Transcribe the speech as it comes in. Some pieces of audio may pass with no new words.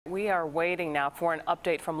We are waiting now for an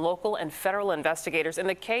update from local and federal investigators in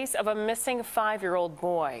the case of a missing 5-year-old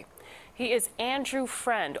boy. He is Andrew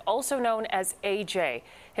Freund, also known as AJ.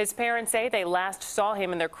 His parents say they last saw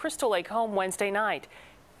him in their Crystal Lake home Wednesday night.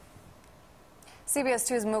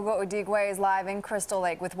 CBS 2's Mugo Odigwe is live in Crystal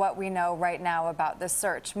Lake with what we know right now about the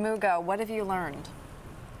search. Mugo, what have you learned?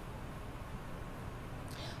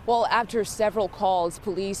 Well, after several calls,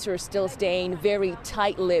 police are still staying very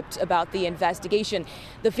tight-lipped about the investigation.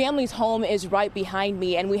 The family's home is right behind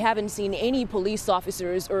me, and we haven't seen any police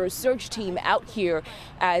officers or a search team out here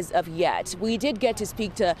as of yet. We did get to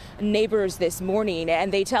speak to neighbors this morning,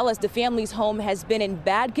 and they tell us the family's home has been in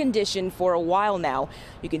bad condition for a while now.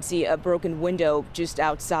 You can see a broken window just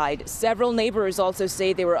outside. Several neighbors also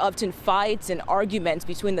say there were often fights and arguments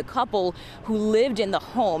between the couple who lived in the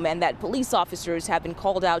home, and that police officers have been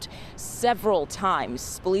called out several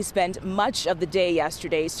times. Police spent much of the day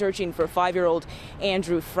yesterday searching for 5-year-old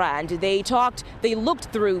Andrew Freund. They looked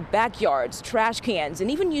through backyards, trash cans, and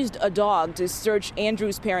even used a dog to search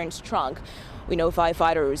Andrew's parents' trunk. We know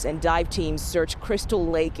firefighters and dive teams searched Crystal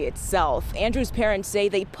Lake itself. Andrew's parents say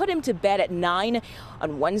they put him to bed at 9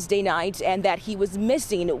 on Wednesday night and that he was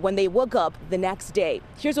missing when they woke up the next day.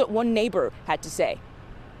 Here's what one neighbor had to say.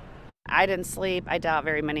 I didn't sleep. I doubt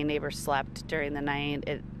very many neighbors slept during the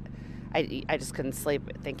night. I just couldn't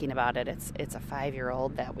sleep thinking about it. It's a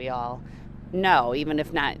 5-year-old that we all know, even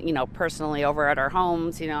if not, personally over at our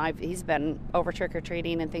homes. He's been over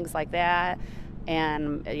trick-or-treating and things like that,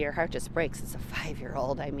 and your heart just breaks. It's a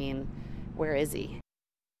 5-year-old. I mean, where is he?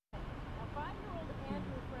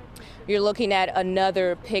 You're looking at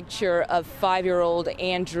another picture of 5-year-old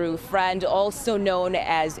Andrew Freund, also known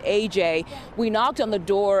as AJ. We knocked on the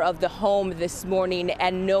door of the home this morning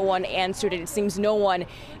and no one answered it. It seems no one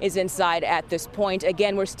is inside at this point.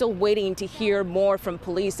 Again, we're still waiting to hear more from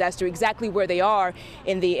police as to exactly where they are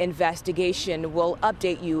in the investigation. We'll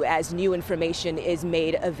update you as new information is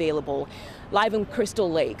made available. Live in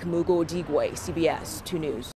Crystal Lake, Mugo Odigwe, CBS 2 News.